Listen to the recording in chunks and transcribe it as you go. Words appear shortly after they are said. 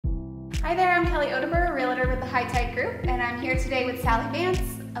Hi there, I'm Kelly Oduber, Realtor with the High Tide Group, and I'm here today with Sally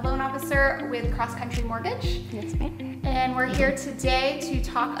Vance, a loan officer with Cross Country Mortgage. Yes, ma'am. And we're here today to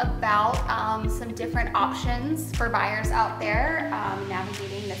talk about some different options for buyers out there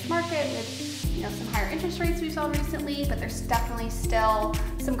navigating this market with some higher interest rates we saw recently, but there's definitely still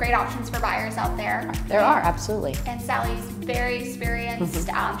some great options for buyers out there. There are, absolutely. And Sally's very experienced. She's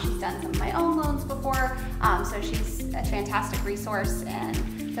done some of my own loans before, so she's a fantastic resource and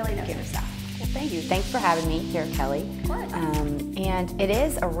really knows her stuff. Well, thank you. Thanks for having me here, Kelly. Of course. And it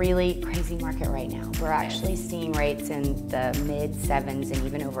is a really crazy market right now. We're actually seeing rates in the mid 7s and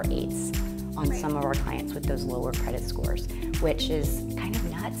even over 8s on some of our clients with those lower credit scores, which is kind of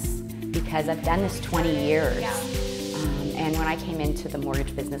nuts because I've done this 20 years. Yeah. And when I came into the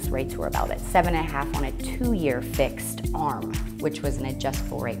mortgage business, rates were about at 7.5 on a 2-year fixed ARM, which was an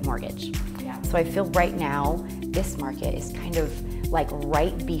adjustable rate mortgage. Yeah. So I feel right now, this market is kind of like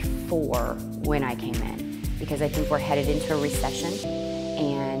right before when I came in, because I think we're headed into a recession,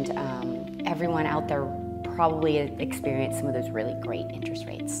 and everyone out there probably experienced some of those really great interest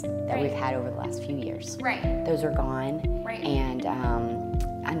rates that we've had over the last few years. Right. Those are gone. Right. And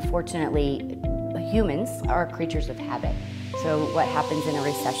unfortunately, humans are creatures of habit. So what happens in a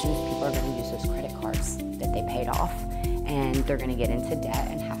recession is people are going to use those credit cards that they paid off, and they're going to get into debt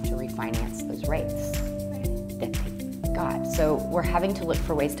and have to refinance those rates that they got. So we're having to look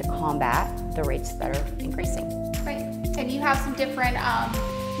for ways to combat the rates that are increasing. Right. And you have some different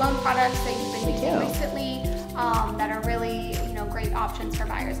loan products that you've been using recently that are really great options for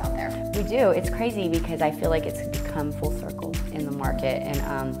buyers out there. We do. It's crazy because I feel like it's become full circle in the market, and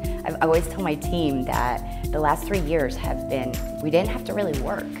I always tell my team that the last 3 years have been, we didn't have to really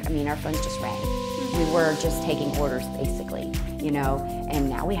work. I mean, our phones just rang. We were just taking orders basically, and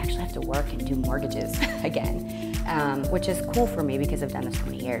now we actually have to work and do mortgages again, which is cool for me because I've done this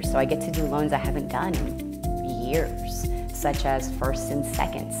 20 years. So I get to do loans I haven't done in years, such as firsts and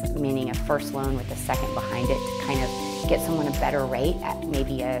seconds, meaning a first loan with a second behind it to kind of get someone a better rate at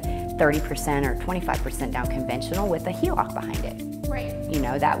maybe a 30% or 25% down conventional with a HELOC behind it. Right.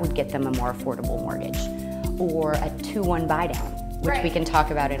 That would get them a more affordable mortgage. Or a 2-1 buy down, which we can talk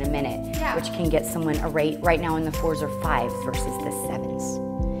about in a minute, which can get someone a rate right now in the 4s or 5s versus the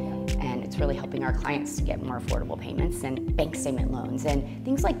 7s. And it's really helping our clients to get more affordable payments, and bank statement loans and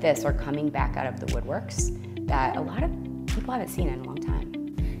things like this are coming back out of the woodworks that a lot of people haven't seen in a long time.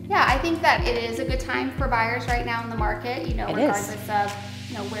 Yeah, I think that it is a good time for buyers right now in the market, regardless of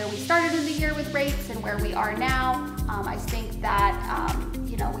where we started in the year with rates and where we are now. I think that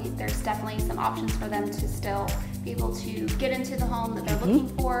there's definitely some options for them to still be able to get into the home that they're looking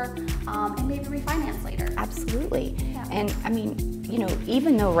for, and maybe refinance later. Absolutely. Yeah. And I mean,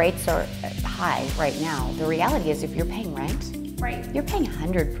 even though rates are high right now, the reality is if you're paying rent, you're paying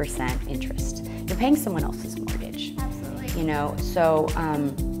 100% interest. You're paying someone else's mortgage. Absolutely. So,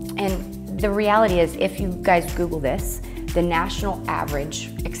 and the reality is, if you guys Google this, the national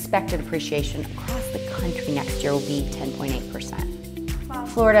average expected appreciation across the country next year will be 10.8%. Wow.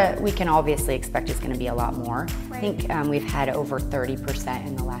 Florida, we can obviously expect is going to be a lot more. I think we've had over 30%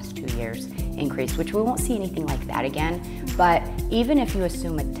 in the last 2 years increase, which we won't see anything like that again. But even if you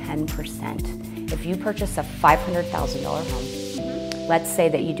assume a 10%, if you purchase a $500,000 home, let's say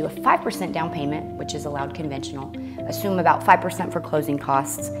that you do a 5% down payment, which is allowed conventional, assume about 5% for closing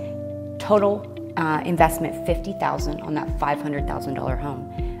costs, total investment $50,000 on that $500,000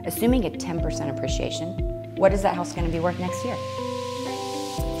 home. Assuming a 10% appreciation, what is that house going to be worth next year?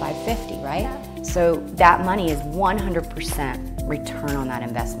 $550,000, right? Yeah. So that money is 100% return on that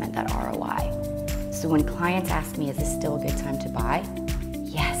investment, that ROI. So when clients ask me, is this still a good time to buy?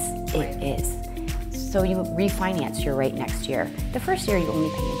 Yes, it is. So you refinance your rate next year. The first year you only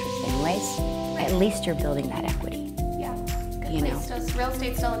pay interest anyways. At least you're building that equity. Yeah, real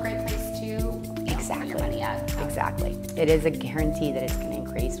estate's still a great place to put your money at. Exactly. It is a guarantee that it's going to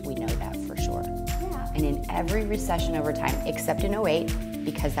increase. We know that for sure. Yeah. And in every recession over time, except in 08,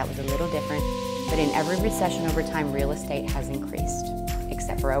 because that was a little different, but in every recession over time, real estate has increased,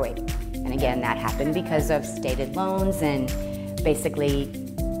 except for 08. And again, that happened because of stated loans and basically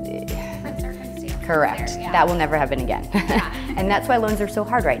correct. Yeah. That will never happen again. Yeah. And that's why loans are so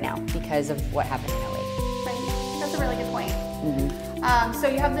hard right now, because of what happened in 08. Right. That's a really good point. So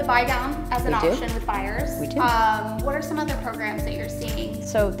you have the buy down as an option with buyers. We do. What are some other programs that you're seeing?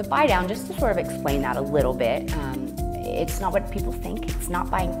 So the buy down, just to sort of explain that a little bit, it's not what people think. It's not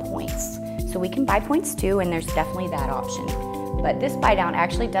buying points. So we can buy points too, and there's definitely that option. But this buy down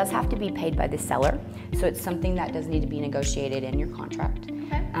actually does have to be paid by the seller. So it's something that does need to be negotiated in your contract.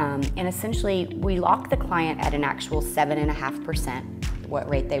 Okay. And essentially, we lock the client at an actual 7.5%, what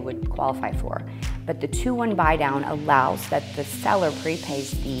rate they would qualify for. But the 2-1 buy down allows that the seller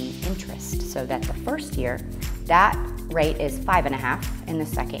prepays the interest, so that the first year, that rate is 5.5, and the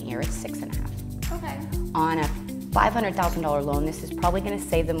second year it's 6.5. Okay. On a $500,000 loan, this is probably going to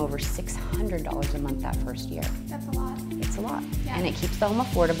save them over $600 a month that first year. That's a lot. It's a lot. Yeah. And it keeps the home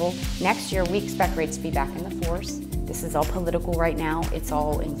affordable. Next year, we expect rates to be back in the 4s. This is all political right now. It's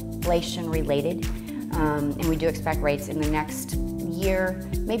all inflation related. And we do expect rates in the next year,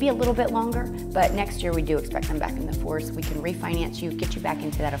 maybe a little bit longer, but next year we do expect them back in the 4s. We can refinance you, get you back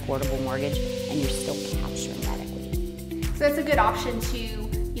into that affordable mortgage, and you're still capturing that equity. So it's a good option to,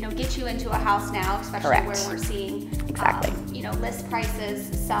 get you into a house now, especially Correct. where we're seeing, Exactly. List prices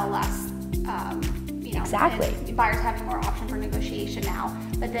sell less, Exactly. and buyers having more option for negotiation now,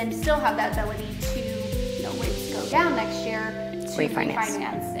 but then still have that ability to, rates go down next year to refinance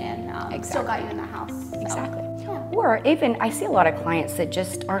and still got you in the house. So, Exactly. yeah. Or even, I see a lot of clients that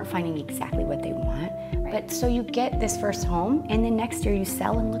just aren't finding exactly what they want. Right. But so you get this first home, and then next year you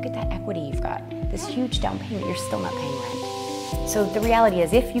sell, and look at that equity you've got. This huge down payment, you're still not paying rent. So the reality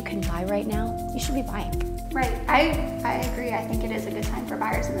is, if you can buy right now, you should be buying. Right. I agree. I think it is a good time for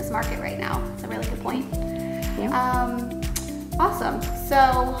buyers in this market right now. It's a really good point. Yeah. Awesome.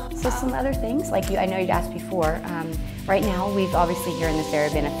 So some other things, like I know you'd asked before, right now we've obviously here in this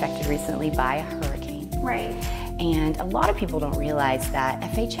area been affected recently by a hurricane. Right. And a lot of people don't realize that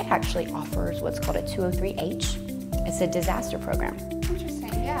FHA actually offers what's called a 203H. It's a disaster program.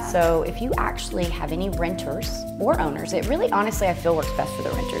 Interesting, yeah. So if you actually have any renters or owners, it really honestly I feel works best for the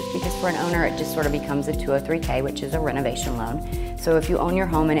renters, because for an owner it just sort of becomes a 203K, which is a renovation loan. So if you own your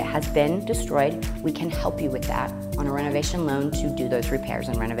home and it has been destroyed, we can help you with that on a renovation loan to do those repairs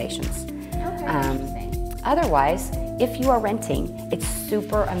and renovations. Okay, interesting. Otherwise, if you are renting, it's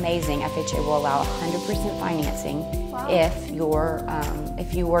super amazing. FHA will allow 100% financing. Wow.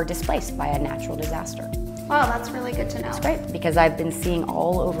 if you were displaced by a natural disaster. Wow, that's really good to know. It's great, because I've been seeing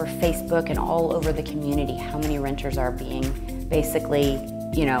all over Facebook and all over the community how many renters are being basically,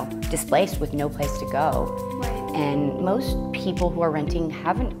 displaced with no place to go. Right. And most people who are renting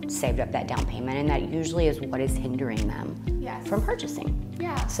haven't saved up that down payment, and that usually is what is hindering them from purchasing.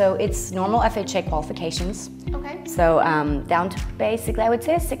 Yeah. So it's normal FHA qualifications. Okay. So down to basically, I would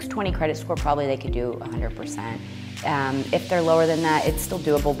say a 620 credit score, probably they could do 100%. If they're lower than that, it's still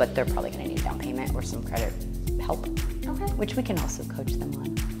doable, but they're probably going to need a down payment or some credit help, which we can also coach them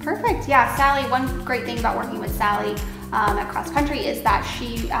on. Perfect. Yeah, Sally, one great thing about working with Sally at Cross Country is that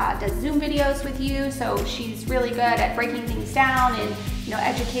she does Zoom videos with you, so she's really good at breaking things down and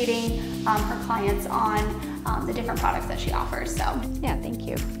educating her clients on the different products that she offers. So yeah, thank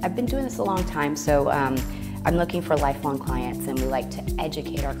you. I've been doing this a long time, so I'm looking for lifelong clients, and we like to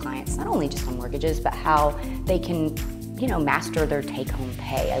educate our clients not only just on mortgages, but how they can master their take-home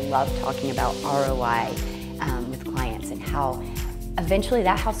pay. I love talking about ROI with clients, and how eventually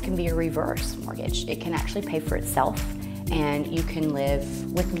that house can be a reverse mortgage. It can actually pay for itself, and you can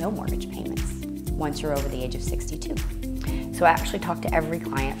live with no mortgage payments once you're over the age of 62. So I actually talk to every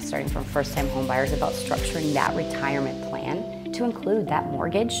client, starting from first-time home buyers, about structuring that retirement plan to include that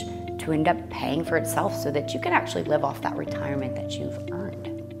mortgage to end up paying for itself, so that you can actually live off that retirement that you've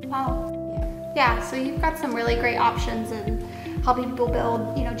earned. Wow. Yeah, so you've got some really great options in helping people build,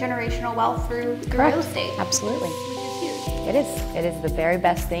 generational wealth through real estate. Absolutely. Which is huge. It is. It is the very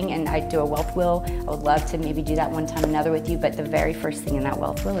best thing, and I do a wealth will. I would love to maybe do that one time another with you, but the very first thing in that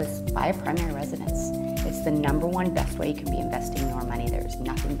wealth will is buy a primary residence. It's the #1 best way you can be investing your money. There's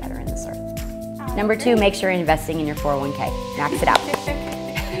nothing better in this earth. Number 2, make sure you're investing in your 401k. Max it out.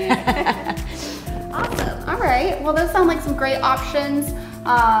 Awesome. All right. Well, those sound like some great options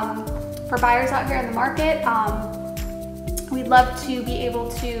for buyers out here in the market. We'd love to be able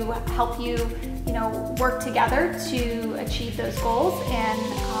to help you, work together to achieve those goals. And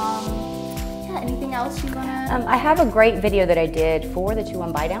anything else you want to? I have a great video that I did for the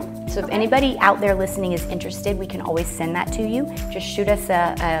 2-1 buy down. So if anybody out there listening is interested, we can always send that to you. Just shoot us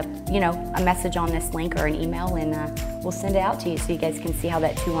a message on this link or an email, and we'll send it out to you so you guys can see how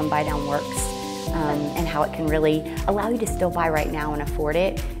that 2-1 buy down works, and how it can really allow you to still buy right now and afford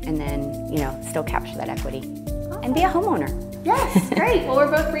it, and then still capture that equity and be a homeowner. Yes, great. Well,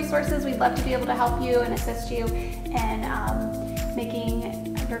 we're both resources. We'd love to be able to help you and assist you in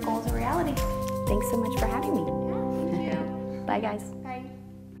making your goals a reality. Thanks so much for having me. Yeah, thank you. Bye, guys.